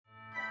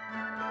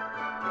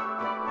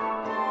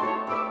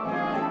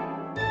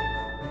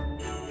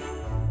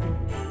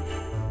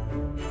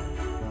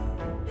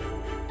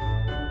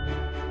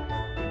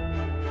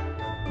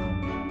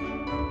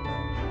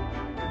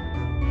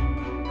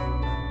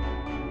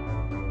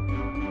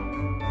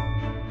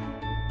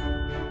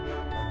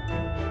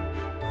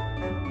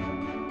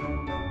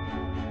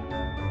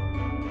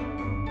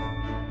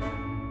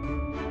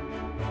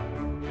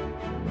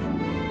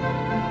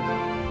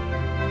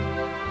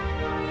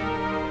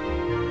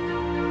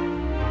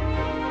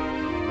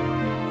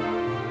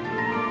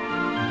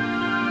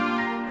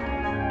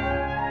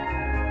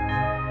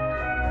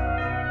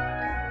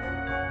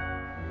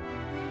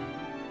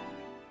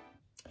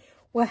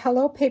Well,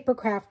 hello paper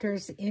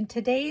crafters. In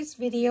today's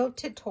video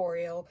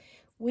tutorial,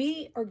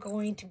 we are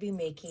going to be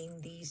making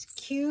these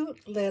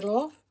cute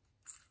little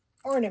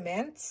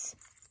ornaments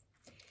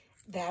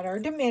that are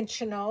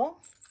dimensional.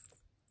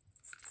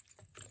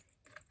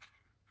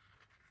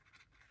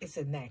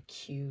 Isn't that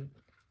cute?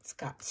 It's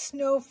got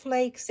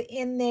snowflakes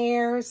in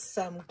there,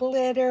 some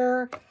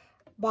glitter,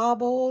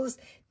 baubles.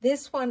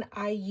 This one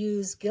I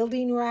use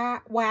gilding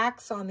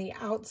wax on the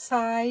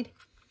outside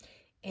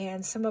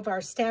and some of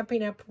our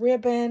Stampin' Up!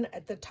 Ribbon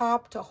at the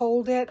top to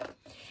hold it.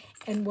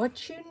 And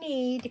what you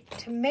need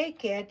to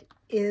make it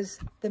is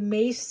the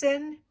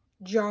mason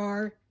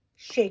jar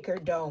shaker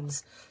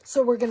domes.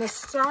 So we're going to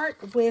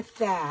start with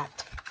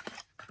that.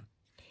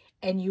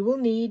 And you will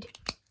need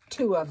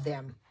 2 of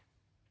them.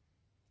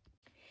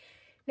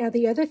 Now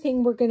the other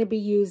thing we're going to be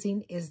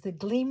using is the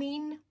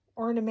Gleaming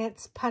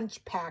Ornaments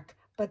Punch Pack,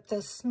 but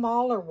the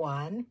smaller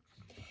one.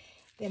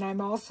 Then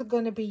I'm also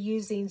going to be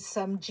using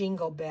some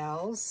Jingle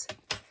Bells.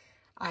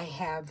 I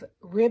have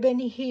ribbon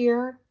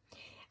here.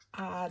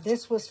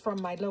 This was from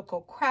my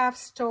local craft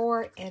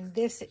store, and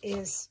this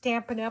is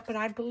Stampin' Up! And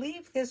I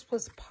believe this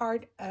was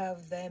part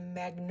of the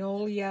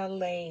Magnolia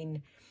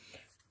Lane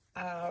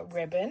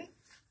ribbon.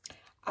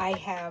 I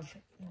have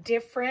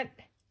different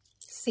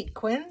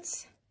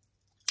sequins,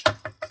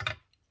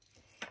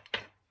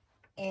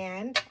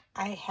 and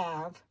I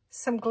have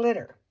some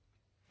glitter.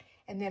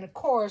 And then, of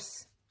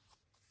course,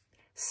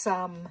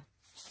 some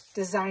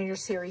designer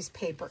series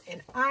paper,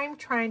 and I'm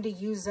trying to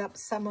use up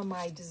some of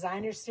my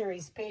designer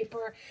series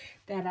paper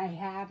that I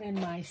have in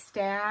my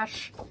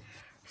stash.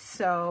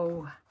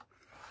 So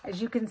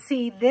as you can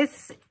see,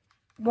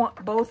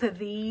 both of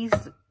these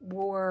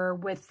were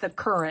with the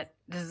current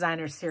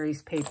designer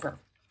series paper.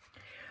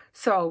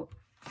 So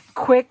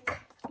quick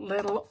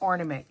little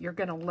ornament. You're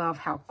going to love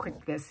how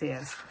quick this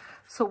is.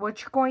 So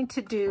what you're going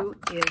to do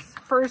is,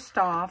 first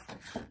off,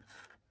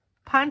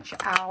 punch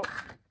out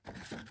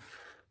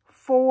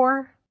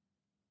 4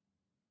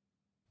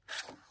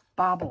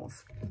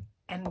 baubles.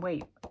 And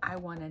wait, I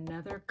want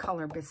another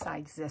color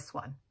besides this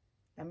one.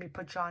 Let me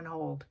put you on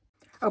hold.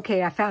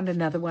 Okay, I found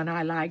another one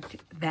I liked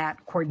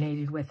that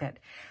coordinated with it.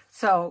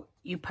 So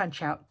you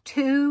punch out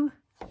 2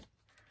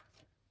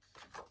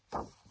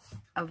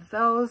 of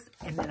those,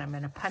 and then I'm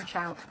going to punch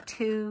out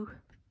 2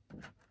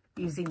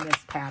 using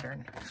this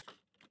pattern.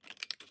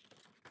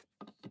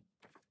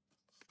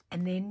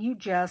 And then you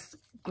just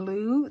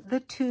glue the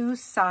 2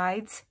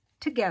 sides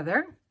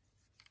together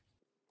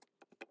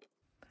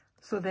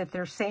so that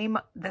they're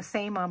the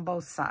same on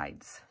both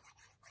sides.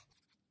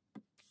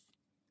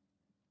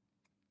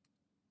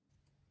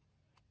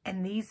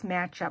 And these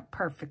match up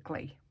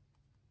perfectly.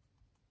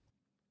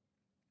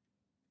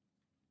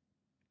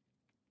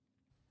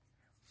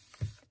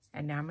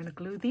 And now I'm going to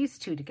glue these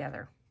 2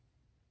 together.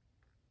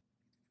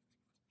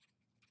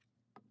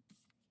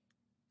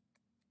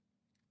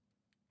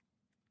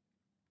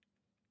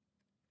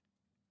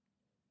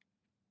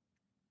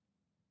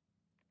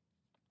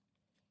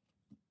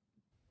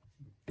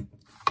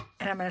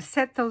 And I'm going to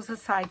set those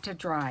aside to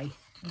dry.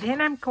 Then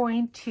I'm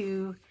going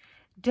to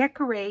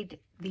decorate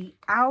the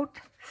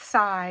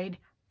outside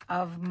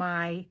of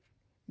my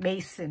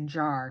mason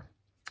jar.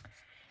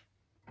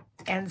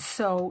 And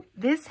so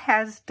this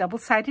has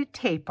double-sided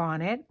tape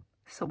on it.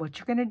 So what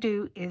you're going to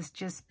do is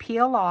just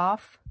peel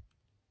off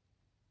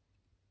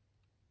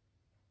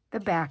the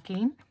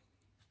backing.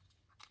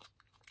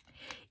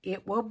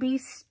 It will be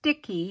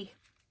sticky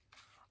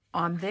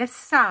on this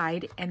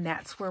side, and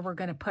that's where we're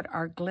going to put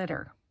our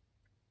glitter,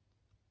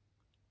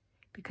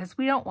 because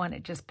we don't want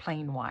it just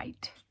plain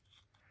white.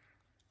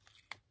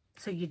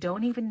 So you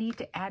don't even need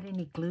to add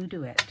any glue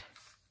to it.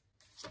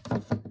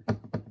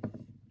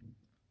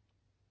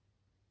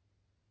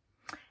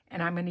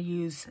 And I'm going to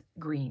use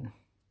green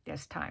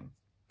this time.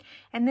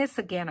 And this,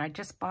 again, I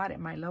just bought at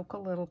my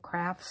local little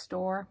craft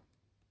store.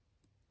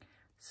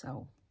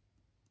 So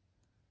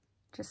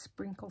just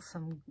sprinkle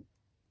some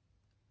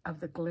of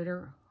the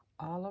glitter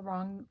all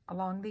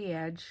along the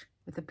edge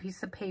with a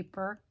piece of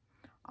paper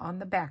on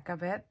the back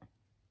of it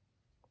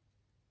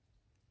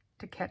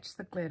to catch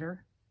the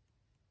glitter.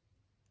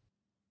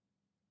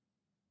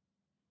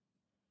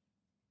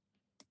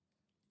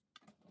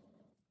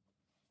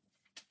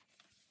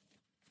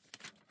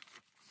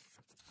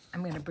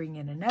 I'm going to bring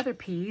in another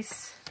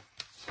piece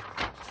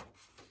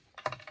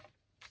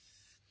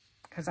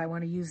because I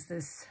want to use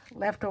this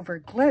leftover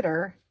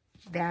glitter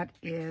that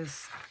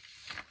is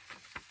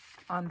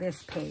on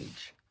this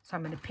page. So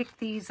I'm going to pick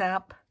these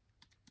up,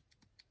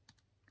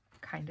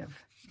 kind of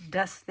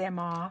dust them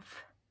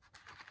off,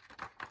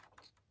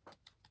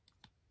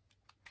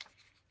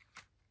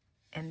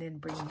 and then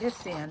bring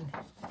this in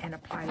and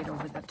apply it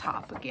over the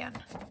top again.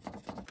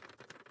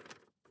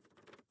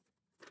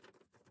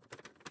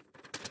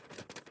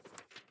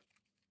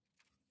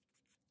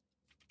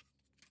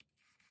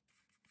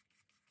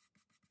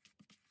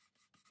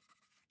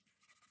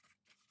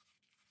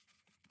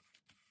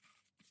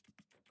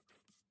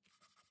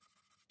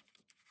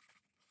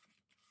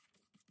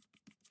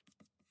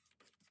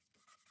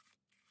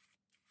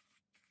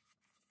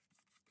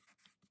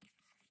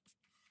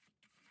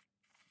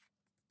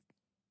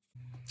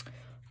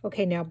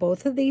 Okay, now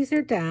both of these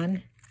are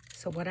done.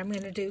 So what I'm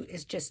going to do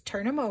is just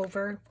turn them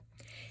over,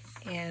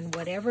 and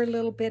whatever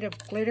little bit of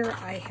glitter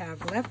I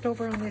have left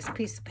over on this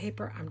piece of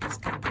paper, I'm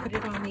just going to put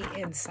it on the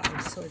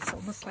inside. So it's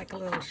almost like a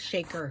little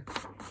shaker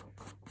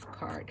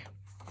card.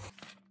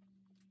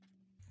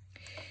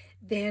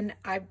 Then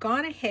I've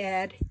gone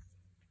ahead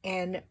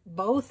and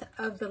both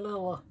of the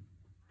little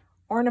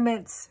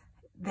ornaments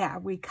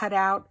that we cut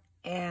out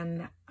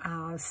and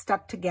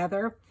stuck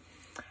together,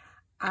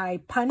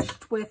 I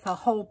punched with a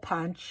hole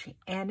punch,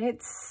 and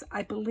it's,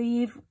 I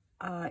believe,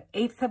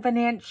 1/8 of an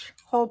inch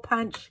hole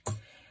punch.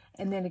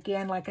 And then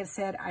again, like I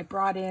said, I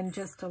brought in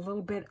just a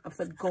little bit of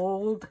the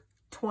gold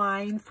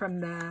twine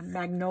from the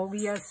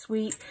Magnolia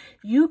Suite.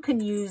 You can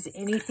use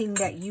anything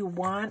that you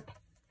want,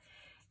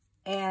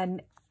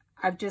 and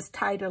I've just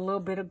tied a little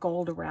bit of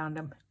gold around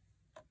them.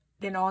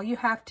 Then all you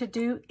have to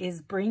do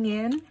is bring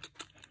in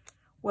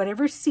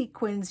whatever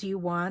sequins you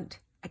want.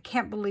 I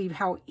can't believe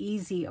how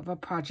easy of a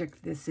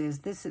project this is.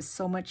 This is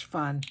so much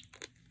fun.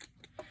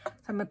 So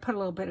I'm going to put a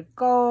little bit of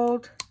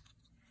gold.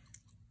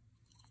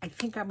 I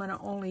think I'm going to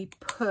only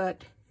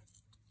put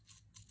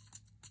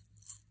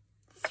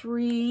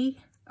 3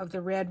 of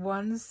the red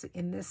ones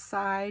in this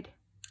side.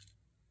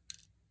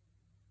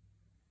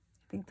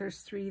 I think there's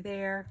 3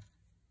 there.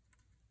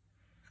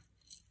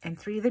 And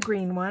 3 of the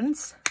green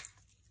ones.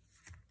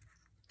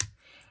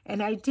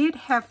 And I did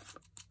have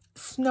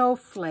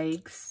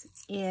snowflakes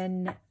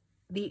in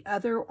the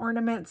other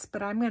ornaments,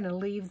 but I'm going to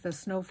leave the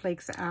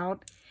snowflakes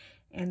out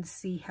and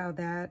see how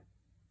that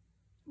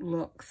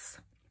looks.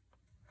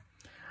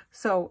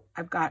 So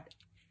I've got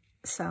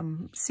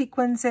some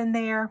sequins in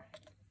there,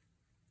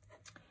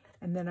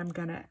 and then I'm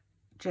going to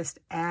just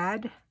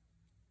add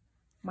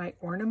my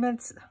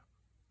ornaments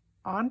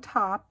on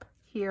top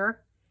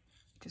here.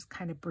 Just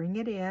kind of bring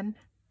it in.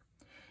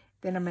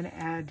 Then I'm going to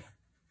add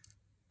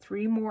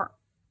 3 more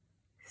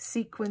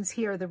sequins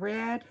here, the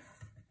red,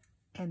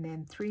 and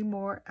then 3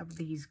 more of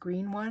these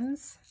green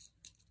ones.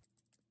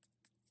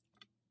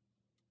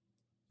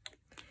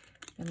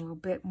 And a little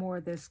bit more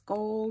of this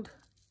gold.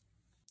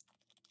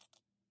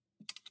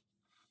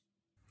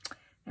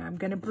 Now I'm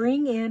going to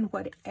bring in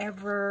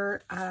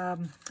whatever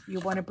you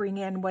want to bring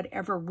in,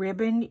 whatever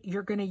ribbon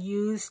you're going to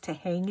use to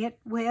hang it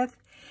with.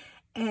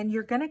 And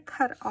you're going to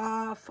cut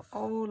off,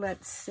 oh,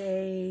 let's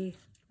say,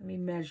 let me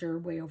measure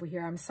way over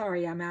here. I'm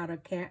sorry, I'm out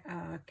of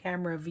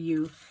camera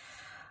view.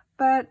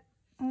 But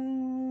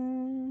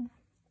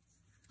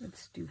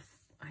let's do,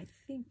 I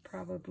think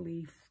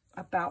probably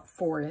about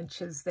 4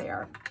 inches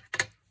there.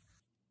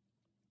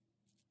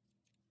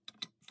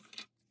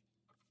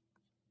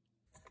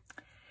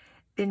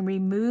 Then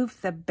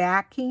remove the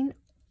backing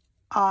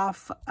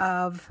off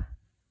of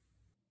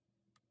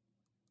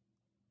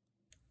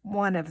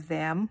one of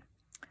them.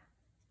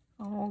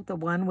 Oh, the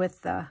one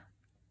with the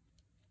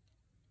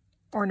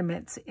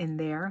ornaments in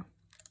there.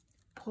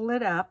 Pull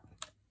it up.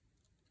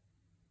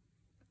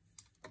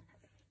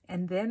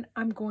 And then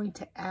I'm going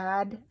to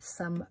add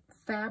some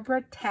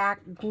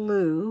Fabri-Tac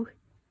glue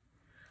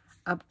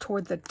up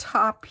toward the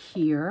top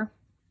here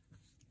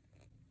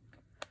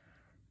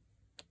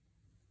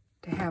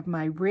to have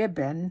my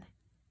ribbon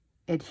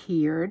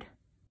adhered.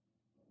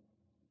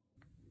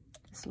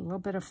 Just a little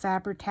bit of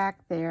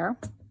Fabri-Tac there.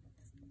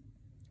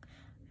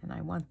 And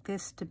I want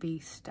this to be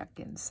stuck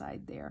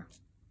inside there.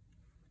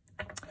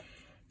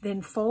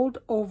 Then fold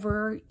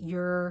over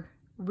your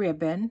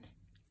ribbon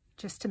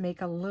just to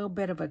make a little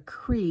bit of a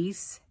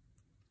crease,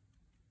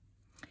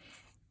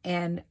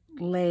 and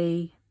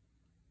lay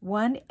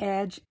one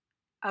edge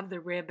of the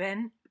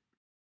ribbon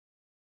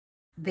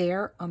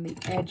there on the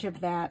edge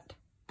of that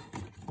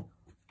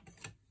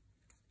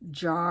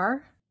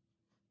jar.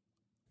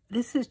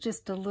 This is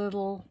just a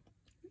little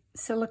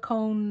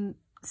silicone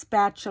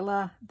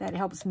spatula that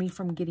helps me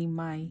from getting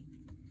my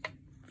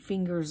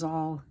fingers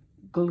all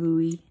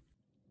gluey.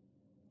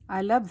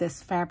 I love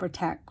this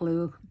Fabri-Tac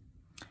glue.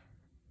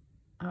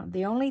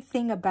 The only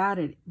thing about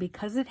it,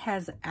 because it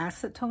has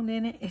acetone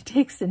in it, it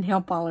takes the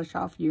nail polish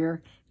off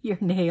your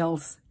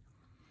nails.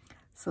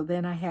 So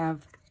then I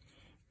have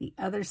the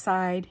other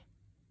side,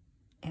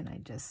 and I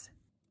just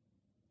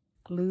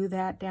glue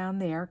that down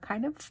there,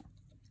 kind of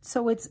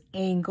so it's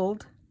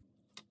angled.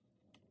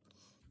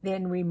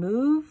 Then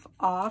remove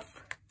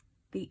off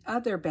the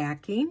other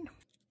backing,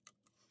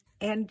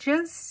 and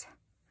just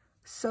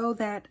so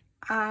that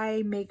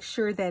I make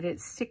sure that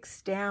it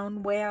sticks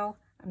down well,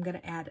 I'm going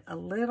to add a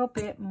little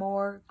bit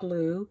more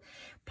glue.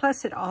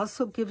 Plus, it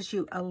also gives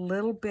you a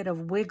little bit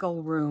of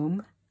wiggle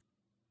room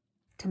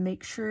to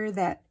make sure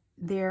that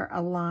they're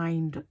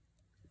aligned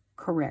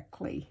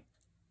correctly.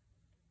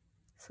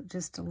 So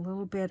just a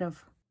little bit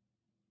of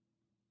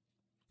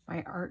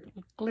my art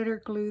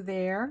glitter glue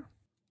there.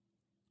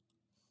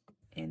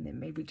 And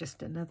then maybe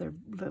just another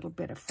little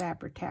bit of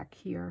Fabri-Tac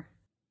here.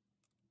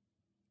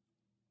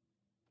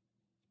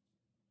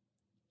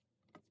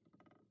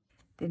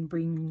 Then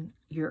bring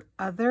your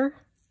other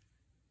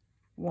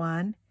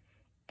one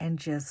and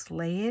just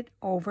lay it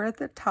over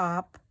the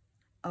top,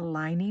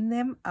 aligning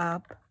them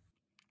up.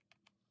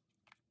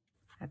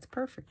 That's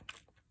perfect.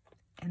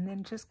 and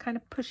then just kind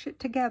of push it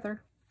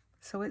together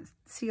so it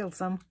seals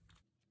them.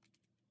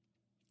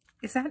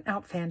 Is that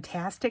not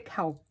fantastic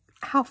how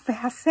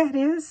fast that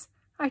is?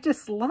 I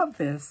just love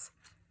this.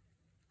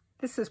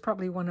 This is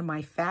probably one of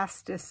my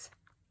fastest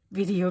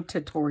video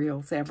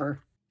tutorials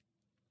ever.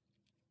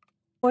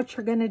 What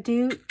you're going to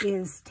do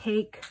is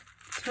take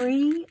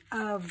 3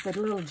 of the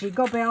little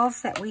jingle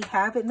bells that we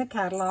have in the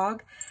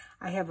catalog.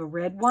 I have a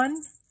red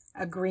one,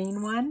 a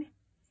green one,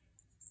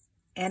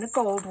 and a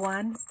gold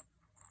one.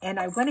 And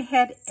I went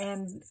ahead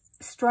and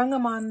strung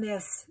them on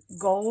this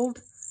gold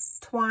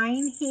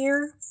twine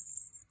here,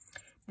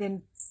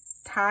 then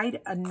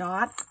tied a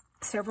knot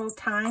several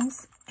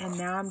times, and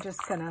now I'm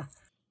just gonna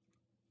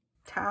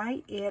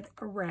tie it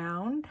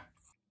around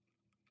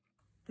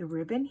the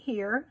ribbon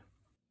here.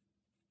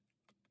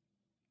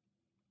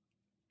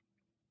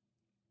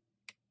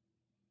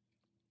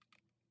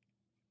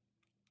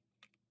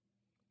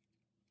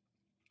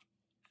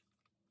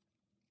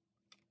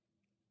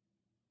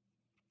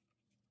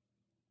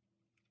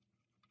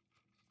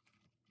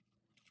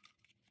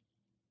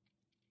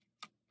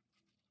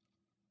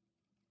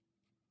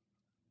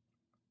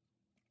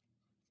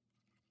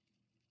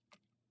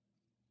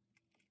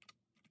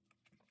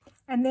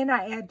 And then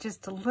I add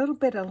just a little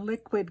bit of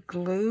liquid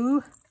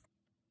glue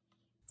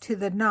to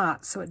the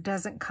knot so it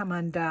doesn't come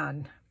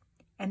undone.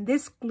 And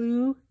this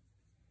glue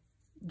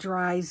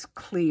dries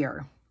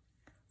clear.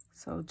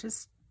 So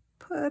just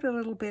put a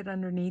little bit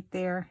underneath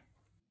there.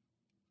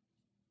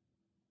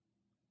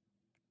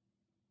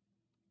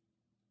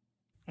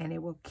 And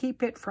it will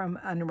keep it from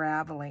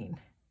unraveling.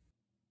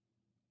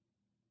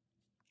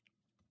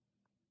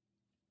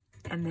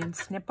 And then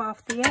snip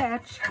off the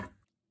edge.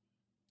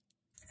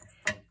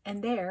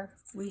 And there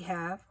we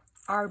have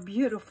our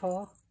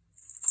beautiful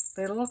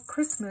little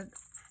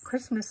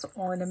Christmas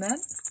ornament.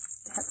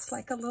 That's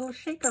like a little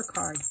shaker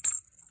card.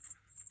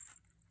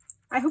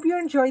 I hope you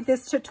enjoyed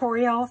this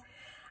tutorial.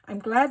 I'm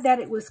glad that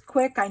it was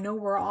quick. I know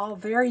we're all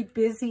very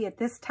busy at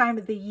this time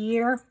of the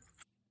year.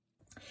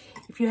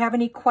 If you have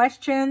any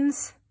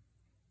questions,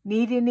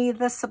 need any of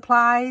the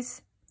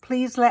supplies,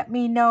 please let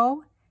me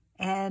know.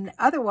 And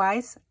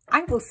otherwise,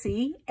 I will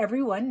see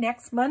everyone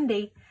next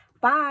Monday.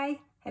 Bye,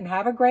 and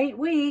have a great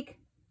week.